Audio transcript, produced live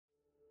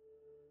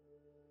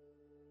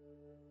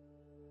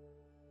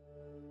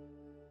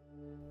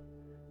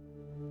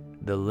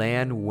the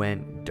land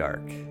went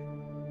dark.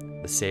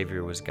 The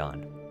Savior was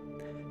gone.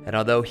 And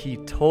although he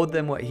told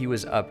them what he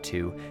was up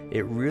to,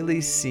 it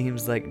really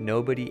seems like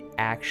nobody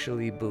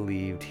actually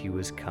believed he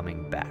was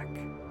coming back.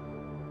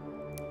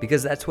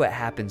 Because that's what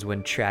happens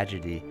when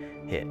tragedy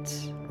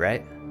hits,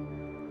 right?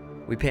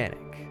 We panic.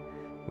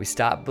 We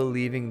stop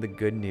believing the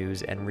good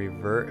news and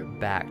revert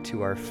back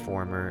to our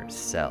former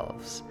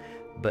selves.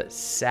 But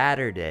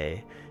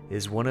Saturday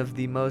is one of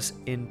the most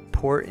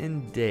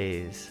important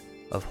days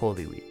of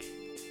Holy Week.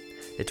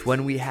 It's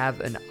when we have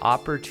an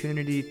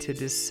opportunity to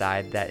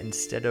decide that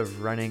instead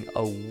of running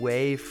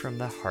away from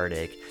the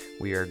heartache,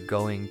 we are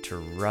going to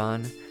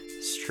run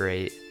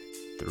straight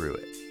through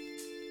it.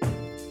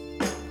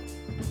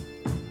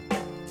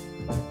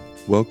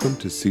 Welcome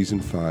to Season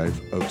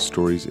 5 of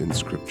Stories in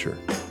Scripture,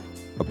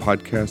 a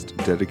podcast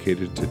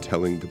dedicated to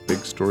telling the big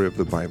story of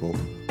the Bible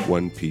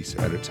one piece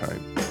at a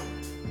time.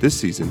 This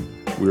season,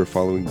 we are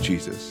following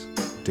Jesus,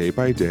 day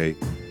by day,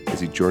 as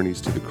he journeys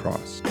to the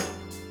cross.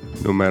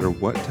 No matter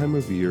what time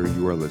of year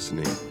you are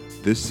listening,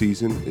 this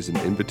season is an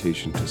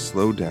invitation to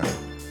slow down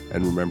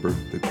and remember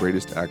the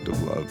greatest act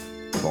of love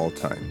of all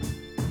time.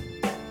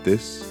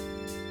 This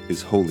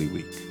is Holy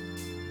Week.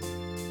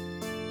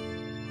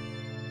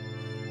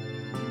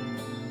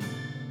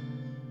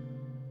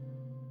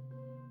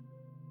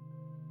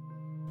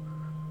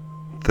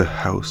 The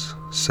house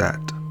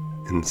sat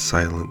in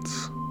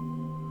silence.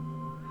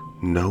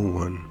 No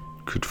one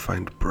could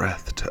find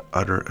breath to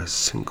utter a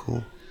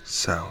single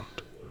sound.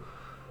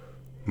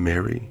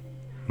 Mary,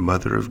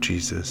 mother of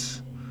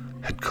Jesus,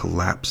 had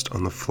collapsed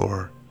on the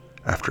floor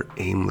after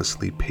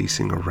aimlessly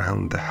pacing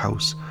around the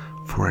house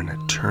for an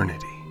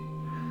eternity.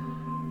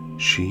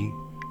 She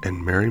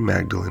and Mary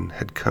Magdalene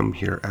had come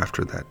here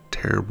after that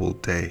terrible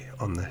day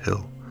on the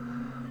hill,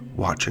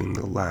 watching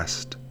the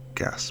last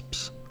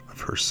gasps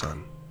of her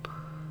son.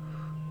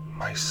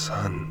 My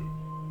son,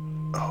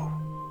 oh,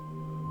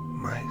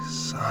 my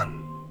son,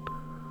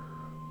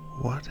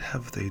 what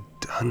have they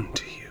done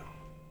to you?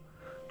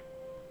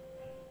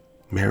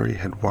 Mary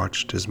had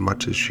watched as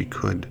much as she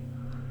could,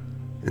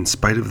 in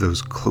spite of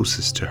those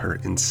closest to her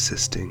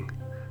insisting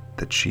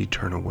that she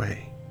turn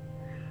away.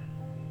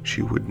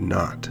 She would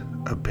not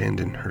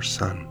abandon her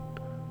son.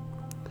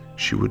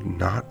 She would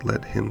not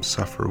let him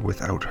suffer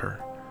without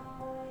her.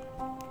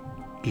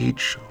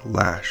 Each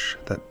lash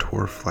that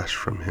tore flesh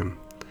from him,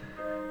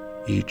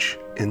 each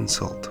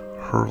insult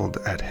hurled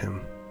at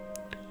him,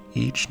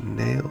 each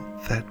nail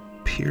that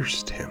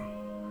pierced him,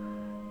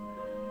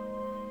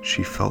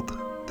 she felt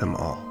them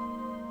all.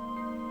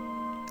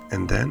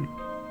 And then,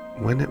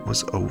 when it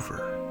was over,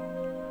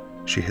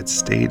 she had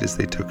stayed as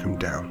they took him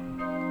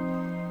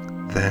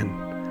down. Then,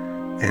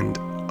 and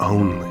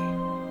only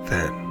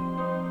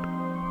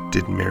then,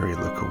 did Mary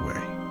look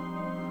away.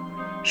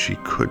 She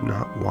could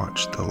not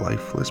watch the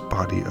lifeless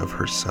body of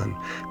her son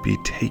be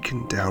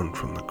taken down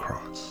from the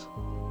cross.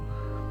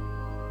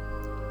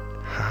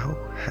 How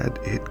had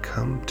it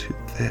come to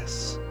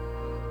this?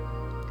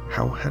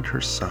 How had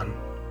her son,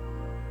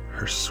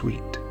 her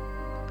sweet,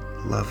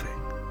 loving,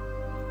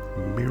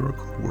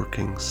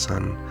 miracle-working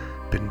son,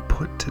 been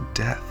put to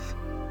death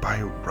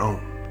by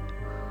Rome?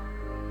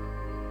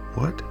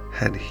 What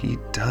had he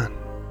done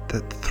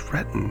that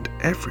threatened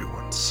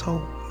everyone so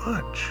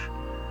much?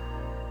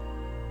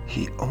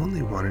 He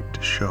only wanted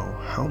to show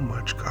how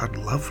much God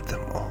loved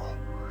them all,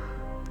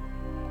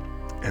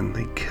 and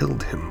they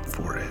killed him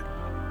for it.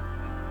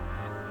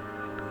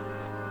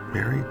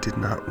 Mary did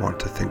not want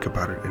to think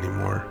about it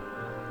anymore.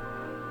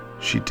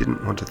 She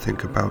didn't want to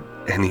think about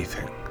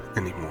anything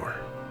anymore.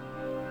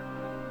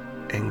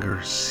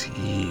 Anger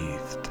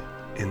seethed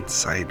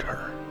inside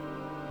her.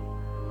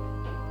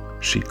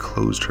 She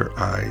closed her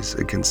eyes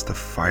against the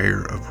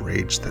fire of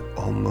rage that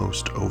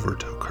almost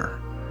overtook her.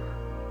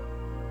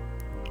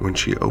 When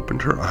she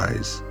opened her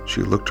eyes,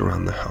 she looked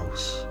around the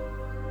house.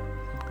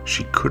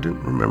 She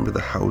couldn't remember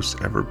the house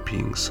ever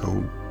being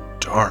so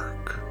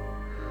dark.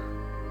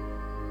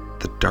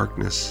 The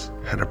darkness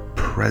had a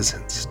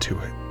presence to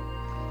it,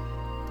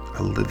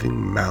 a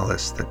living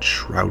malice that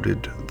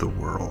shrouded the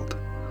world.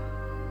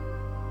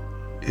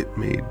 It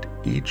made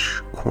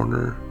each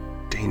corner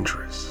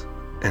dangerous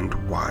and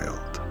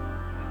wild.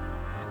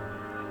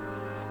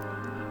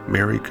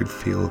 Mary could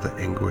feel the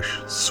anguish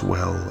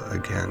swell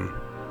again,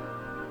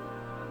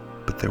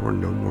 but there were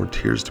no more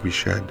tears to be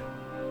shed.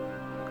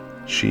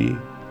 She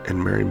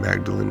and Mary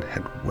Magdalene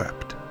had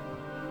wept.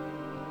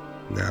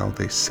 Now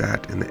they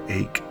sat in the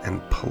ache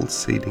and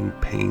pulsating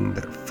pain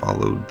that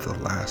followed the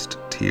last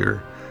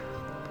tear,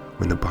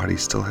 when the body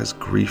still has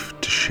grief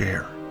to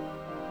share,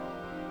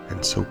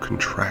 and so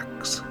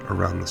contracts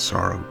around the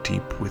sorrow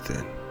deep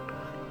within.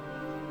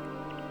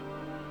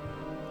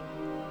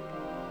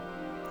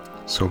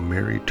 So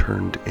Mary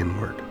turned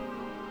inward.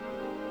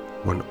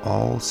 When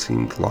all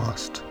seemed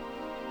lost,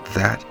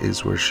 that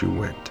is where she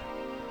went,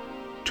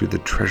 to the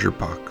treasure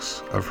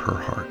box of her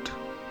heart.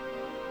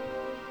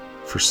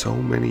 For so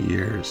many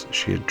years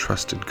she had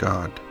trusted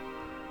God.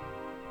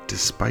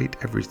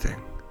 Despite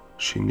everything,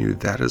 she knew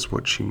that is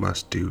what she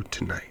must do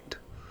tonight.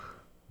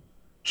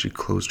 She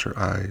closed her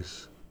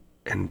eyes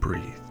and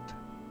breathed.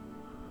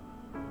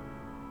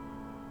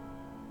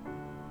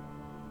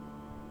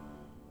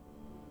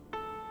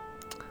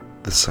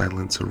 The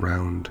silence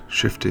around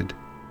shifted.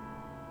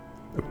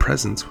 A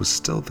presence was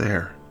still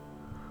there,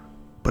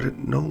 but it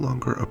no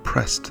longer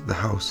oppressed the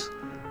house.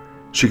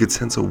 She could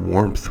sense a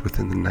warmth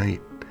within the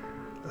night,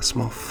 a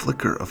small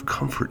flicker of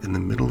comfort in the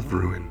middle of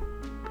ruin.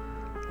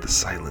 The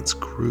silence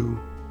grew.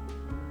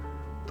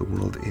 The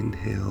world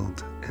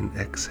inhaled and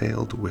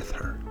exhaled with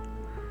her.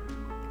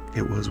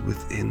 It was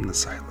within the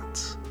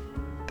silence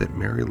that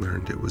Mary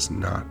learned it was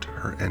not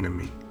her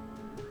enemy.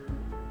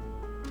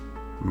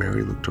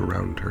 Mary looked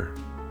around her.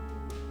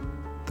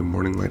 The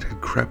morning light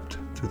had crept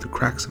through the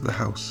cracks of the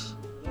house,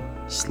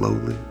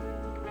 slowly,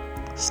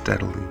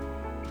 steadily.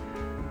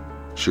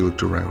 She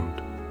looked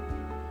around,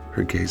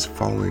 her gaze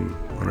falling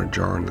on a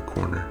jar in the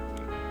corner.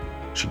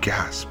 She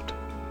gasped.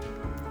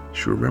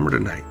 She remembered a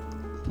night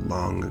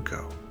long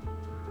ago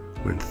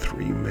when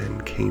 3 men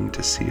came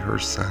to see her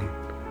son,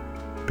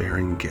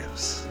 bearing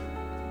gifts.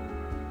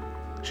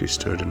 She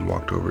stood and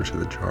walked over to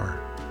the jar.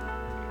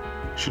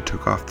 She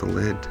took off the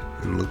lid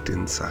and looked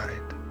inside.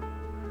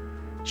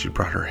 She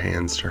brought her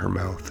hands to her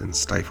mouth and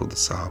stifled a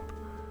sob.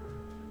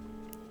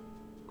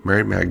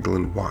 Mary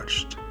Magdalene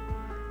watched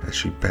as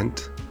she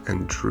bent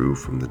and drew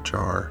from the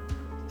jar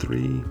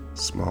 3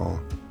 small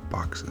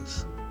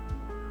boxes.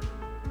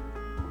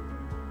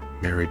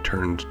 Mary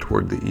turned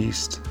toward the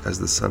east as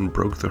the sun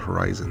broke the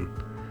horizon.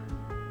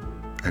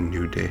 A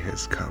new day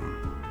has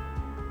come.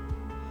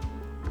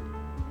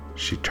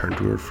 She turned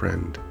to her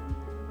friend,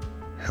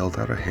 held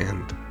out a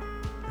hand,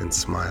 and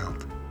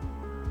smiled.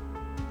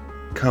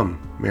 "Come,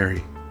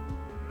 Mary,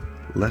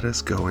 let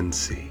us go and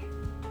see."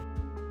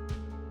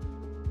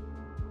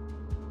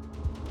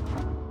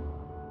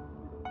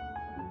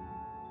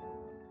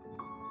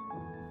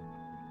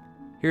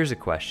 Here's a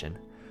question.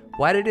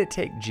 Why did it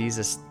take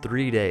Jesus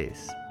 3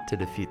 days to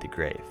defeat the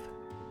grave?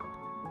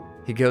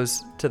 He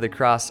goes to the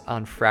cross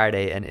on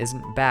Friday and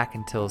isn't back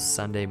until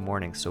Sunday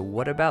morning. So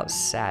what about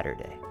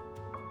Saturday?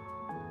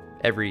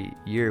 Every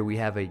year we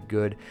have a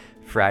Good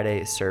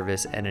Friday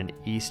service and an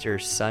Easter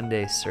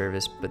Sunday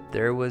service, but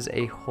there was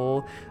a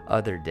whole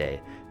other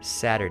day,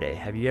 Saturday.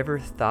 Have you ever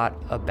thought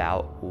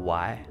about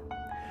why?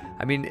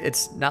 I mean,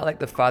 it's not like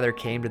the Father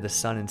came to the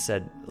Son and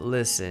said,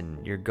 "Listen,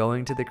 you're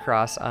going to the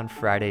cross on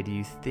Friday. Do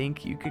you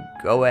think you could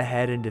go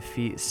ahead and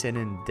defeat sin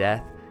and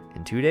death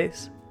in 2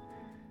 days?"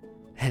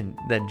 And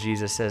then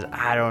Jesus says,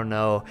 "I don't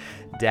know,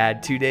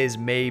 Dad, 2 days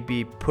may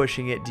be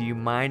pushing it. Do you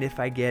mind if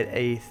I get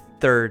a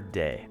 3rd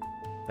day?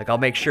 Like, I'll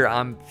make sure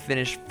I'm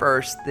finished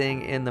first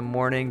thing in the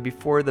morning.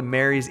 Before the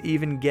Marys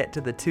even get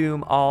to the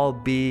tomb, I'll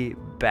be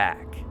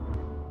back."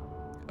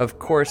 Of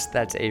course,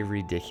 that's a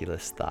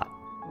ridiculous thought.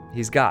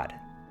 He's God.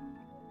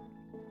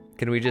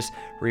 Can we just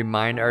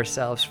remind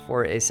ourselves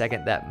for a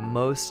second that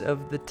most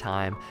of the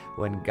time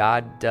when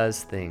God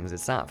does things,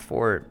 it's not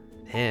for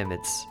him,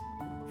 it's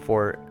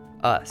for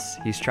us.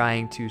 He's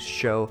trying to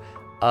show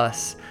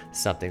us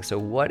something. So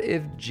what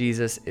if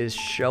Jesus is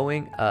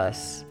showing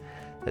us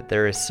that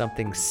there is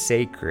something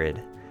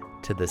sacred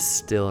to the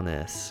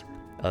stillness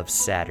of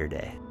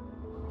Saturday?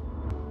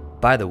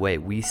 By the way,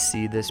 we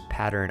see this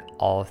pattern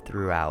all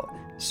throughout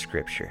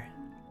Scripture.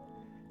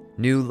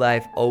 New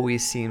life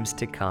always seems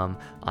to come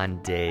on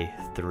day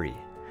 3.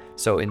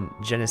 So in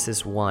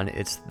Genesis 1,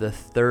 it's the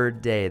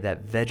 3rd day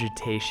that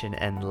vegetation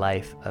and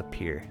life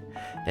appear.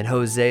 In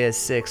Hosea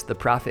 6, the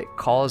prophet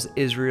calls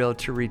Israel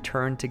to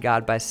return to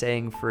God by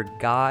saying, "For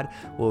God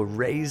will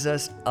raise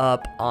us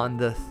up on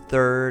the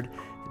 3rd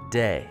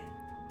day."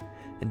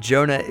 And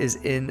Jonah is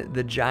in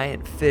the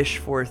giant fish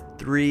for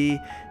 3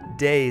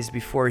 days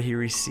before he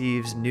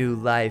receives new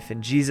life.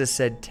 And Jesus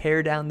said,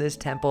 "Tear down this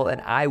temple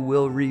and I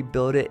will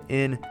rebuild it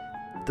in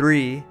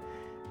 3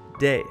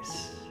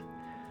 days."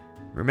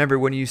 Remember,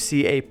 when you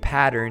see a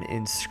pattern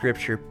in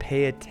Scripture,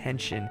 pay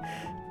attention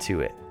to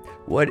it.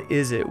 What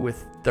is it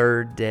with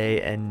 3rd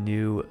day and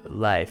new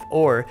life?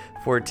 Or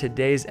for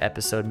today's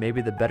episode,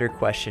 maybe the better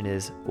question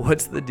is,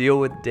 what's the deal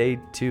with day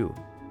 2?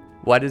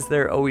 Why does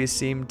there always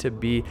seem to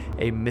be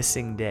a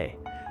missing day?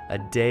 A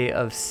day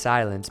of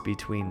silence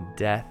between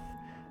death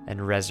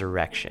and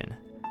resurrection?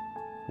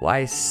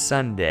 Why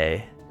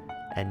Sunday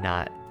and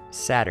not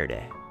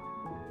Saturday?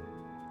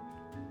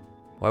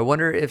 Well, I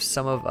wonder if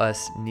some of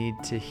us need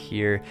to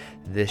hear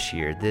this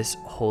year, this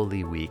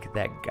Holy Week,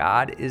 that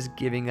God is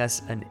giving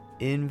us an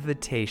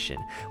invitation.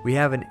 We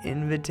have an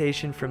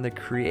invitation from the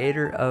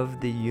Creator of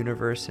the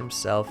universe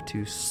himself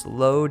to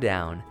slow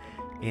down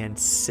and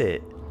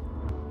sit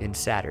in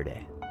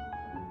Saturday.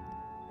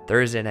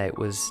 Thursday night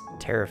was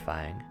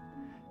terrifying.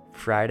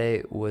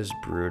 Friday was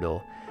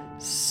brutal.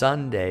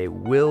 Sunday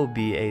will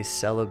be a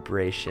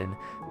celebration,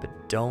 but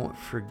don't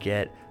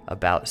forget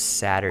about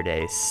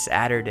Saturday.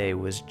 Saturday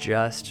was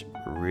just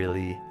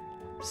really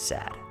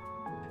sad.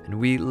 And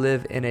we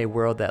live in a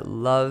world that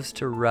loves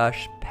to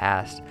rush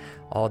past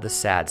all the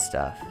sad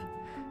stuff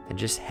and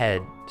just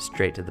head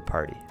straight to the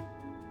party.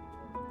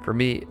 For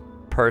me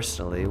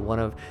personally, one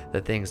of the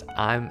things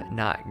I'm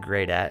not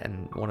great at,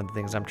 and one of the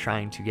things I'm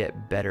trying to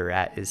get better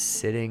at, is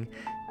sitting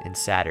in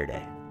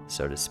Saturday,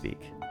 so to speak.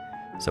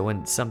 So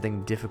when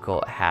something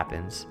difficult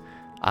happens,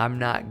 I'm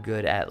not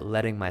good at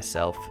letting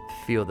myself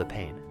feel the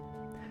pain.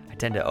 I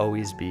tend to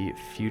always be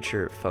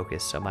future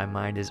focused, so my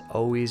mind is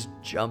always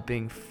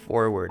jumping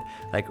forward,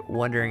 like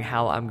wondering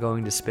how I'm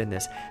going to spin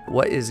this.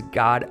 What is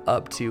God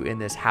up to in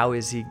this? How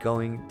is he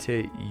going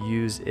to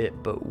use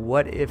it? But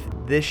what if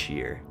this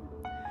year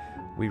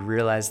we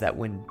realize that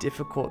when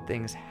difficult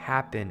things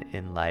happen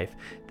in life,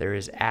 there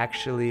is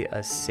actually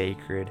a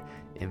sacred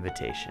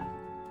invitation?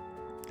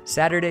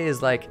 Saturday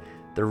is like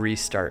the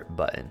restart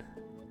button.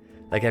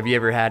 Like, have you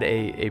ever had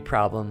a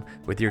problem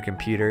with your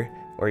computer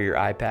or your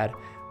iPad?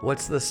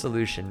 What's the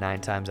solution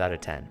 9 times out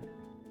of 10?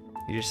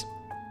 You just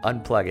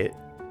unplug it,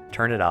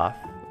 turn it off,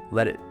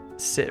 let it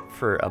sit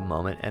for a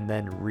moment, and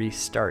then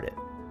restart it.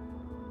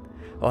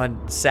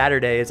 On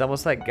Saturday, it's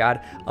almost like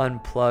God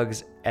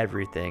unplugs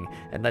everything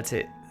and lets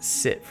it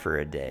sit for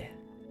a day.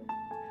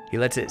 He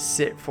lets it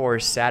sit for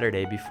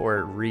Saturday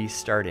before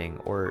restarting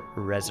or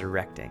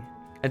resurrecting.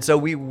 And so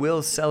we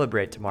will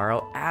celebrate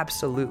tomorrow,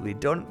 absolutely.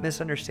 Don't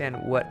misunderstand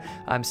what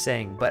I'm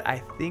saying, but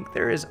I think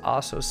there is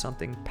also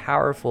something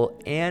powerful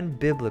and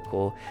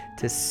biblical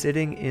to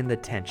sitting in the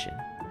tension,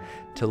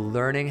 to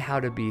learning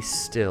how to be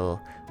still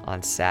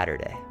on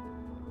Saturday.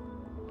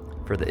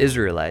 For the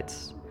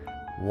Israelites,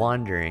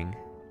 wandering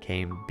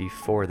came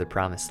before the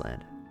promised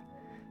land.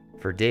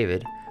 For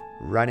David,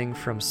 running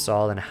from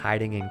Saul and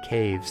hiding in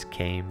caves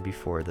came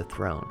before the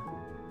throne.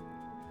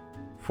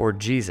 For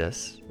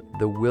Jesus,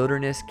 the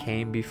wilderness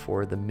came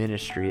before the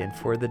ministry, and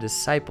for the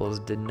disciples,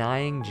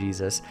 denying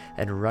Jesus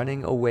and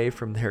running away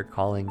from their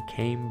calling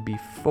came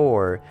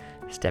before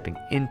stepping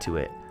into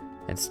it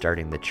and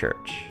starting the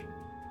church.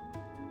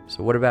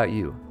 So what about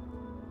you?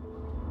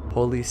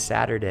 Holy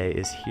Saturday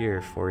is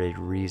here for a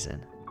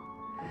reason.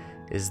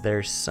 Is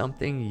there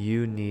something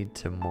you need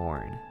to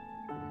mourn?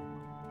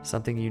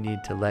 Something you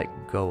need to let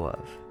go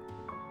of?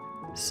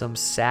 Some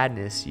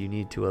sadness you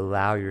need to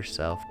allow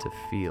yourself to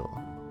feel?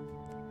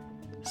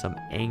 Some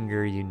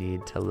anger you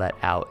need to let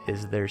out?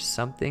 Is there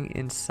something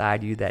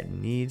inside you that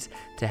needs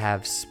to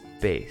have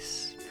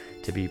space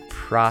to be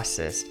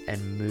processed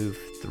and moved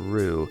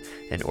through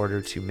in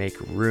order to make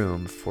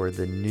room for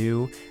the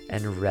new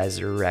and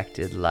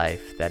resurrected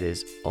life that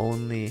is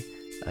only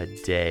a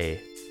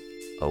day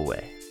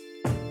away?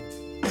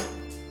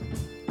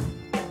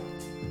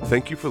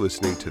 Thank you for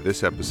listening to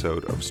this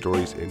episode of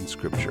Stories in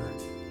Scripture.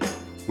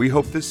 We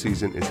hope this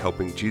season is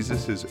helping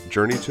Jesus'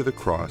 journey to the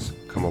cross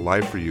come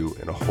alive for you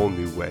in a whole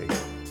new way.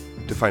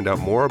 To find out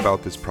more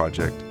about this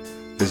project,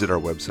 visit our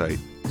website,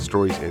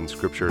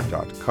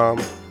 storiesinscripture.com,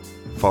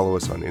 follow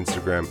us on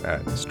Instagram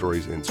at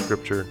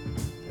storiesinscripture,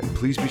 and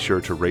please be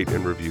sure to rate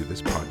and review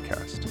this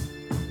podcast.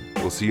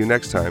 We'll see you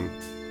next time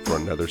for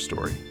another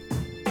story.